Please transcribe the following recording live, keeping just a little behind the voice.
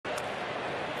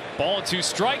Ball and 2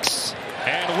 strikes,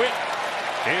 and Witt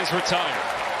is retired.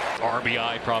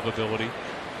 RBI probability.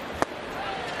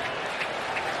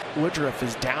 Woodruff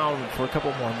is down for a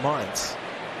couple more months.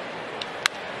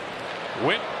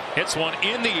 Witt hits one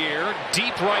in the air,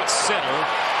 deep right center.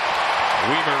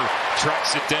 Weimer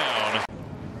tracks it down.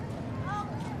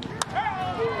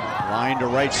 Line to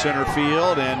right center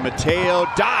field, and Mateo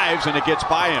dives, and it gets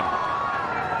by him.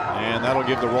 And that'll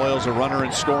give the Royals a runner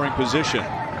in scoring position.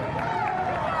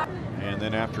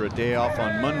 And then after a day off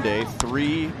on Monday,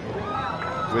 3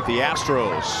 with the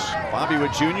Astros. Bobby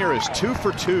Witt Jr. is 2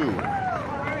 for 2.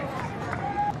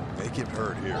 Make him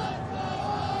hurt here.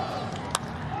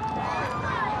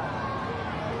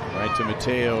 Right to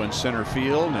Mateo in center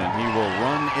field, and he will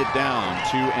run it down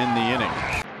to end the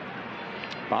inning.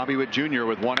 Bobby Witt Jr.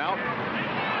 with 1 out.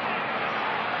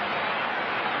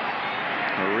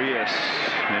 Arias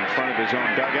in front of his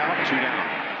own dugout, 2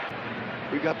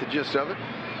 down. We got the gist of it.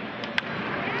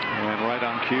 And right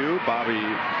on cue, Bobby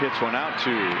hits one out to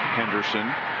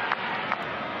Henderson.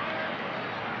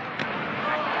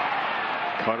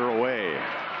 Cutter away.